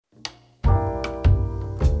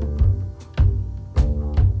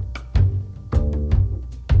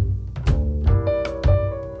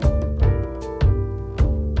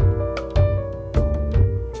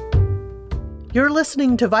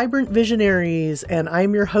listening to Vibrant Visionaries, and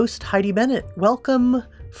I'm your host, Heidi Bennett. Welcome,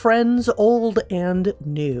 friends old and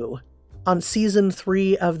new. On season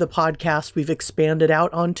 3 of the podcast, we've expanded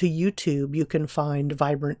out onto YouTube. You can find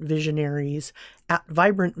Vibrant Visionaries at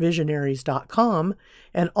vibrantvisionaries.com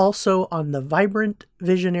and also on the Vibrant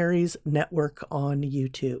Visionaries Network on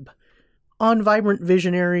YouTube. On Vibrant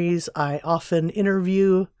Visionaries, I often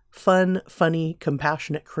interview fun, funny,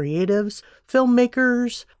 compassionate creatives,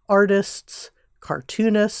 filmmakers, artists,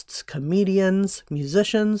 cartoonists, comedians,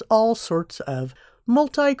 musicians, all sorts of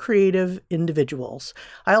multi-creative individuals.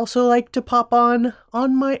 I also like to pop on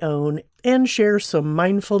my own and share some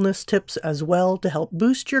mindfulness tips as well to help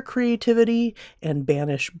boost your creativity and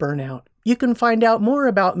banish burnout. You can find out more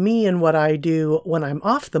about me and what I do when I'm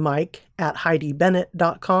off the mic at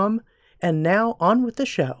HeidiBennett.com. And now on with the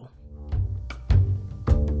show.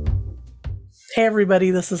 Hey everybody,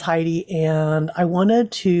 this is Heidi, and I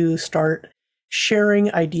wanted to start sharing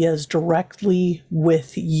ideas directly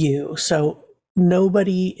with you. So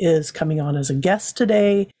nobody is coming on as a guest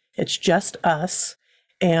today. It's just us.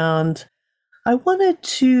 And I wanted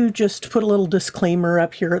to just put a little disclaimer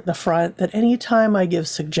up here at the front that anytime I give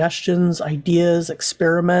suggestions, ideas,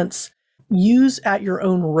 experiments, use at your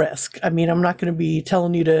own risk. I mean, I'm not going to be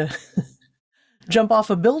telling you to jump off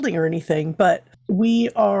a building or anything, but we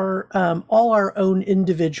are all our own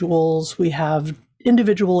individuals. We have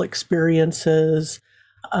individual experiences.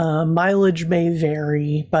 Mileage may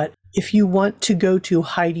vary, but if you want to go to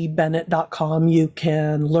HeidiBennett.com, you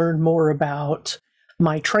can learn more about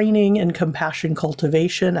my training in compassion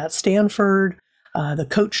cultivation at Stanford, the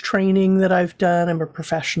coach training that I've done. I'm a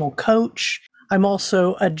professional coach. I'm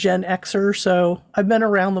also a Gen Xer, so I've been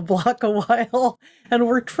around the block a while and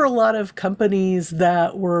worked for a lot of companies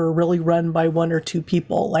that were really run by one or two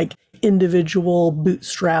people, like individual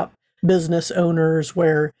bootstrap business owners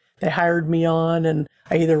where they hired me on and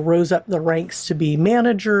I either rose up the ranks to be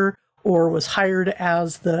manager or was hired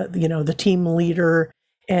as the team leader.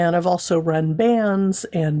 And I've also run bands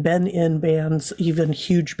and been in bands, even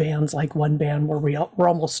huge bands, like one band where we're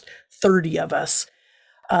almost 30 of us.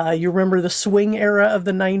 You remember the swing era of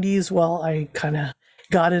the 90s? Well, I kind of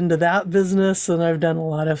got into that business, and I've done a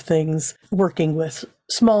lot of things working with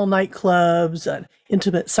small nightclubs and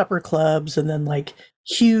intimate supper clubs, and then like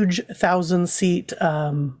huge 1,000-seat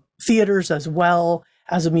theaters as well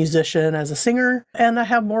as a musician, as a singer. And I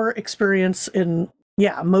have more experience in,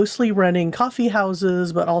 mostly running coffee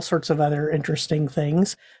houses, but all sorts of other interesting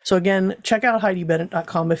things. So again, check out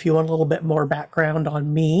HeidiBennett.com if you want a little bit more background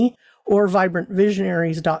on me, or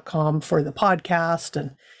vibrantvisionaries.com for the podcast.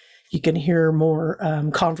 And you can hear more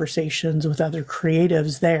conversations with other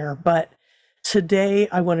creatives there. But today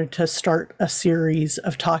I wanted to start a series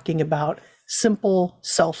of talking about simple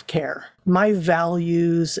self-care. My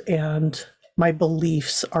values and my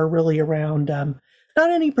beliefs are really around not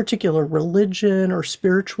any particular religion or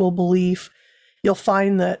spiritual belief. You'll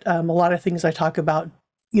find that a lot of things I talk about,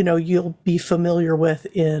 you'll be familiar with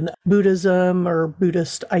in Buddhism or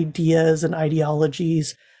Buddhist ideas and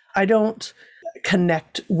ideologies. I don't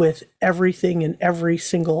connect with everything and every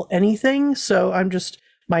single anything. So I'm just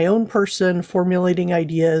my own person formulating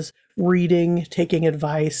ideas, reading, taking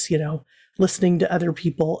advice, listening to other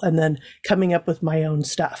people, and then coming up with my own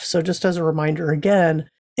stuff. So just as a reminder, again,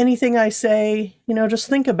 anything I say, just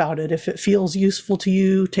think about it. If it feels useful to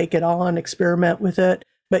you, take it on, experiment with it.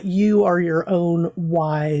 But you are your own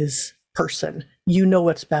wise person. You know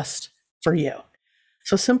what's best for you.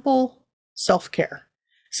 So simple self-care.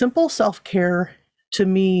 Simple self-care to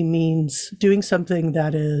me means doing something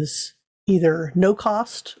that is either no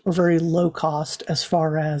cost or very low cost as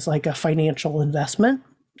far as like a financial investment.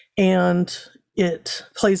 And it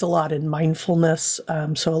plays a lot in mindfulness.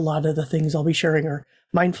 So a lot of the things I'll be sharing are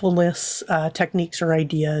mindfulness techniques or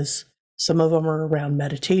ideas. Some of them are around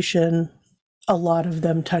meditation. A lot of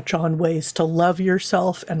them touch on ways to love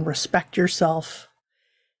yourself and respect yourself.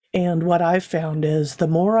 And what I've found is the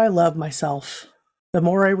more I love myself, the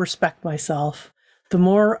more I respect myself, the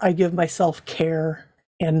more I give myself care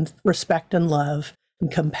and respect and love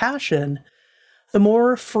and compassion, the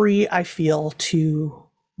more free I feel to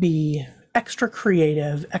be extra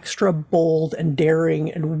creative, extra bold and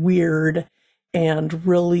daring and weird, and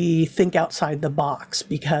really think outside the box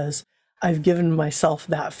because I've given myself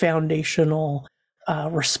that foundational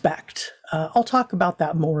respect. I'll talk about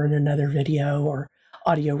that more in another video or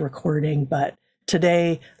audio recording, but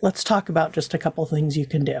today let's talk about just a couple things you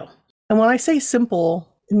can do. And when I say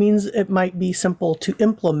simple, it means it might be simple to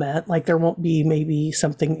implement, like there won't be maybe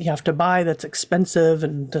something you have to buy that's expensive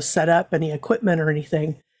and to set up any equipment or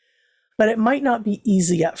anything, but it might not be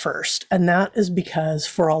easy at first. And that is because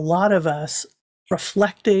for a lot of us,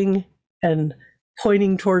 reflecting and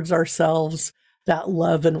pointing towards ourselves that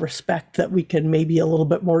love and respect that we can maybe a little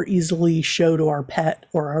bit more easily show to our pet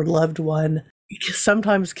or our loved one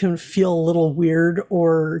sometimes can feel a little weird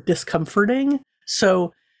or discomforting.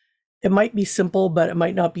 So it might be simple, but it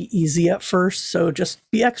might not be easy at first. So just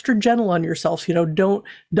be extra gentle on yourself. Don't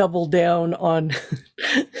double down on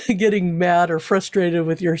getting mad or frustrated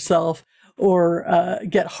with yourself, or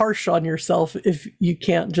get harsh on yourself if you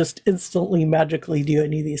can't just instantly magically do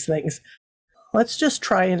any of these things. Let's just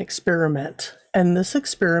try an experiment. And this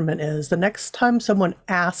experiment is the next time someone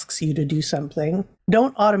asks you to do something,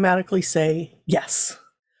 don't automatically say yes.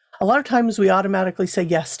 A lot of times we automatically say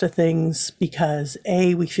yes to things because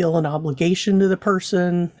A, we feel an obligation to the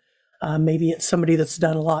person. Maybe it's somebody that's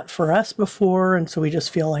done a lot for us before, and so we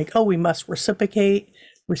just feel like, oh, we must reciprocate.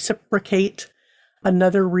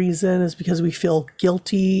 Another reason is because we feel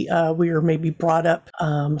guilty. We are maybe brought up,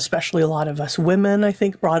 especially a lot of us women, I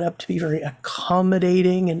think, brought up to be very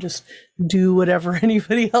accommodating and just do whatever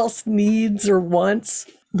anybody else needs or wants,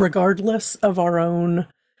 regardless of our own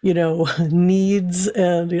needs,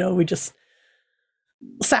 and we just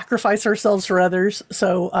sacrifice ourselves for others.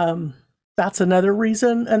 So that's another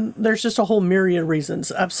reason, and there's just a whole myriad of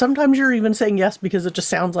reasons. Sometimes you're even saying yes because it just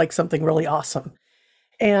sounds like something really awesome,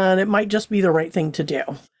 and it might just be the right thing to do.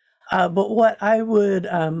 But what I would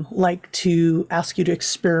like to ask you to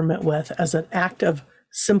experiment with as an act of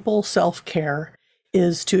simple self-care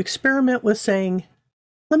is to experiment with saying,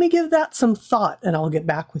 let me give that some thought and I'll get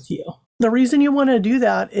back with you. The reason you want to do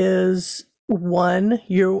that is, one,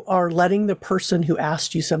 you are letting the person who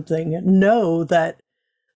asked you something know that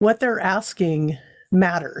what they're asking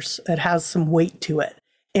matters. It has some weight to it.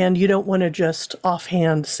 And you don't want to just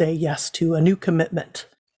offhand say yes to a new commitment.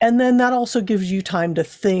 And then that also gives you time to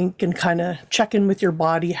think and kind of check in with your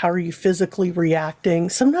body. How are you physically reacting?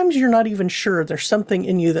 Sometimes you're not even sure. There's something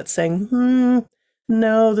in you that's saying,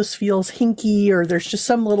 no, this feels hinky, or there's just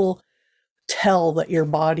some little tell that your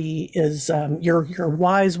body is, your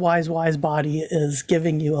wise body is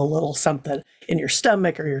giving you a little something in your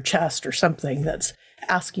stomach or your chest or something that's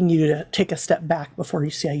asking you to take a step back before you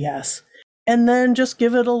say yes. And then just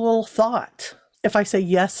give it a little thought. If I say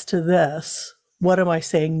yes to this, what am I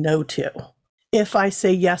saying no to? If I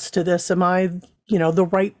say yes to this, am I, the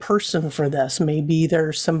right person for this? Maybe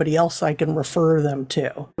there's somebody else I can refer them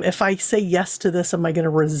to. If I say yes to this, am I going to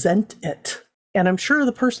resent it? And I'm sure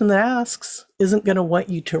the person that asks isn't going to want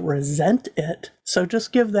you to resent it. So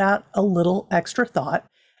just give that a little extra thought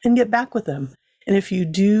and get back with them. And if you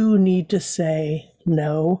do need to say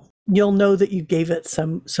no, you'll know that you gave it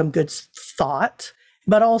some good thought,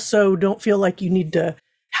 but also don't feel like you need to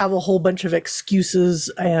have a whole bunch of excuses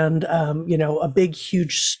and, a big,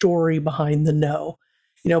 huge story behind the no.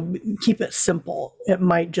 Keep it simple. It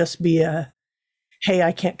might just be hey,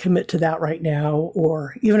 I can't commit to that right now.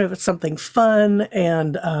 Or even if it's something fun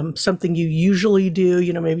and something you usually do,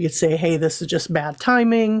 maybe you'd say, hey, this is just bad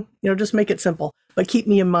timing. Just make it simple, but keep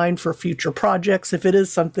me in mind for future projects. If it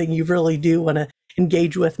is something you really do want to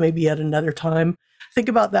engage with, maybe at another time. Think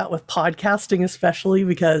about that with podcasting, especially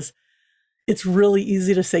because it's really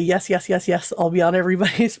easy to say, yes, I'll be on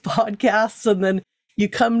everybody's podcasts. And then you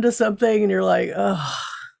come to something and you're like, oh,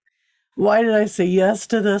 why did I say yes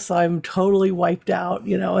to this? I'm totally wiped out,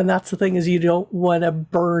 and that's the thing, is you don't want to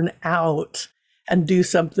burn out and do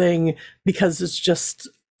something because it's just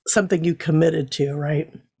something you committed to,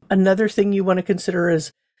 right? Another thing you want to consider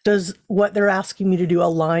is, does what they're asking me to do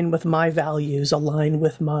align with my values, align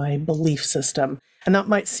with my belief system? And that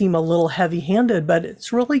might seem a little heavy-handed, but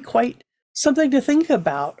it's really quite something to think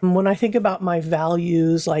about. When I think about my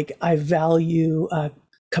values, like I value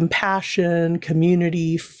compassion,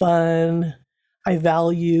 community, fun. I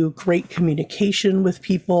value great communication with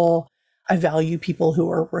people. I value people who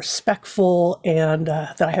are respectful and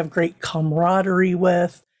that I have great camaraderie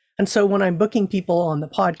with. And so when I'm booking people on the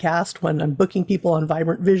podcast, when I'm booking people on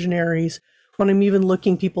Vibrant Visionaries, when I'm even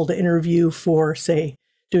looking people to interview for, say,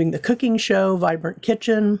 doing the cooking show, Vibrant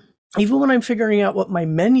Kitchen, even when I'm figuring out what my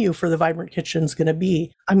menu for the Vibrant Kitchen is going to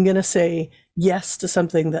be, I'm going to say yes to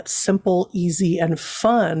something that's simple, easy, and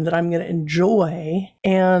fun that I'm going to enjoy,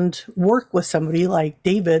 and work with somebody like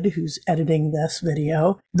David, who's editing this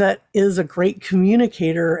video, that is a great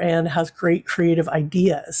communicator and has great creative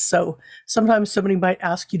ideas. So sometimes somebody might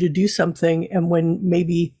ask you to do something, and when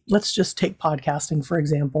maybe, let's just take podcasting, for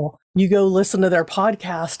example, you go listen to their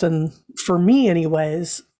podcast, and for me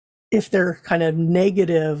anyways, if they're kind of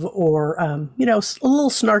negative or, a little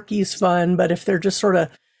snarky is fun, but if they're just sort of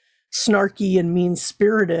snarky and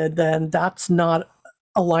mean-spirited, then that's not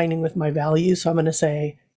aligning with my values. So I'm going to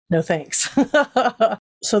say, no thanks.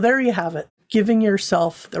 So there you have it. giving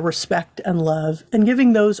yourself the respect and love, and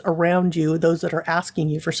giving those around you, those that are asking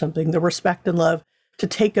you for something, the respect and love to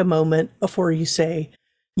take a moment before you say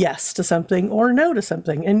yes to something or no to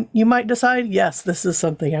something. And you might decide, yes, this is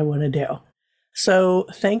something I want to do. So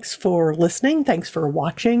thanks for listening. Thanks for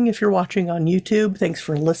watching. If you're watching on YouTube, thanks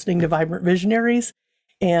for listening to Vibrant Visionaries.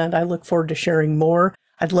 And I look forward to sharing more.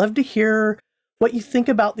 I'd love to hear what you think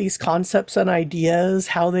about these concepts and ideas,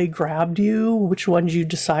 how they grabbed you, which ones you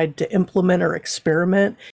decide to implement or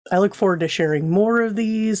experiment. I look forward to sharing more of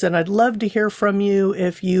these, and I'd love to hear from you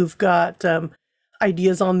if you've got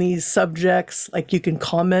ideas on these subjects. Like, you can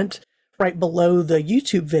comment right below the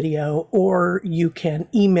YouTube video, or you can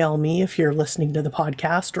email me if you're listening to the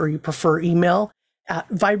podcast, or you prefer email at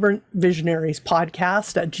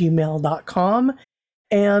vibrantvisionariespodcast@gmail.com.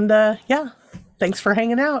 And thanks for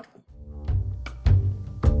hanging out.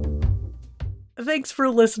 Thanks for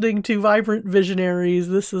listening to Vibrant Visionaries.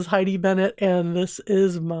 This is Heidi Bennett, and this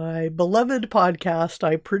is my beloved podcast.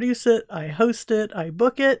 I produce it, I host it, I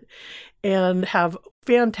book it, and have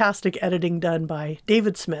fantastic editing done by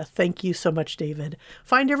David Smith. Thank you so much, David.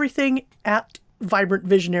 Find everything at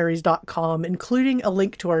vibrantvisionaries.com, including a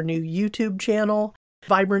link to our new YouTube channel,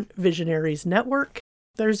 Vibrant Visionaries Network.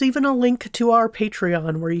 There's even a link to our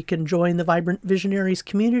Patreon where you can join the Vibrant Visionaries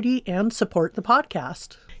community and support the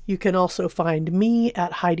podcast. You can also find me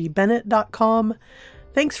at HeidiBennett.com.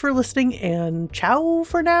 Thanks for listening, and ciao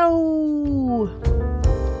for now.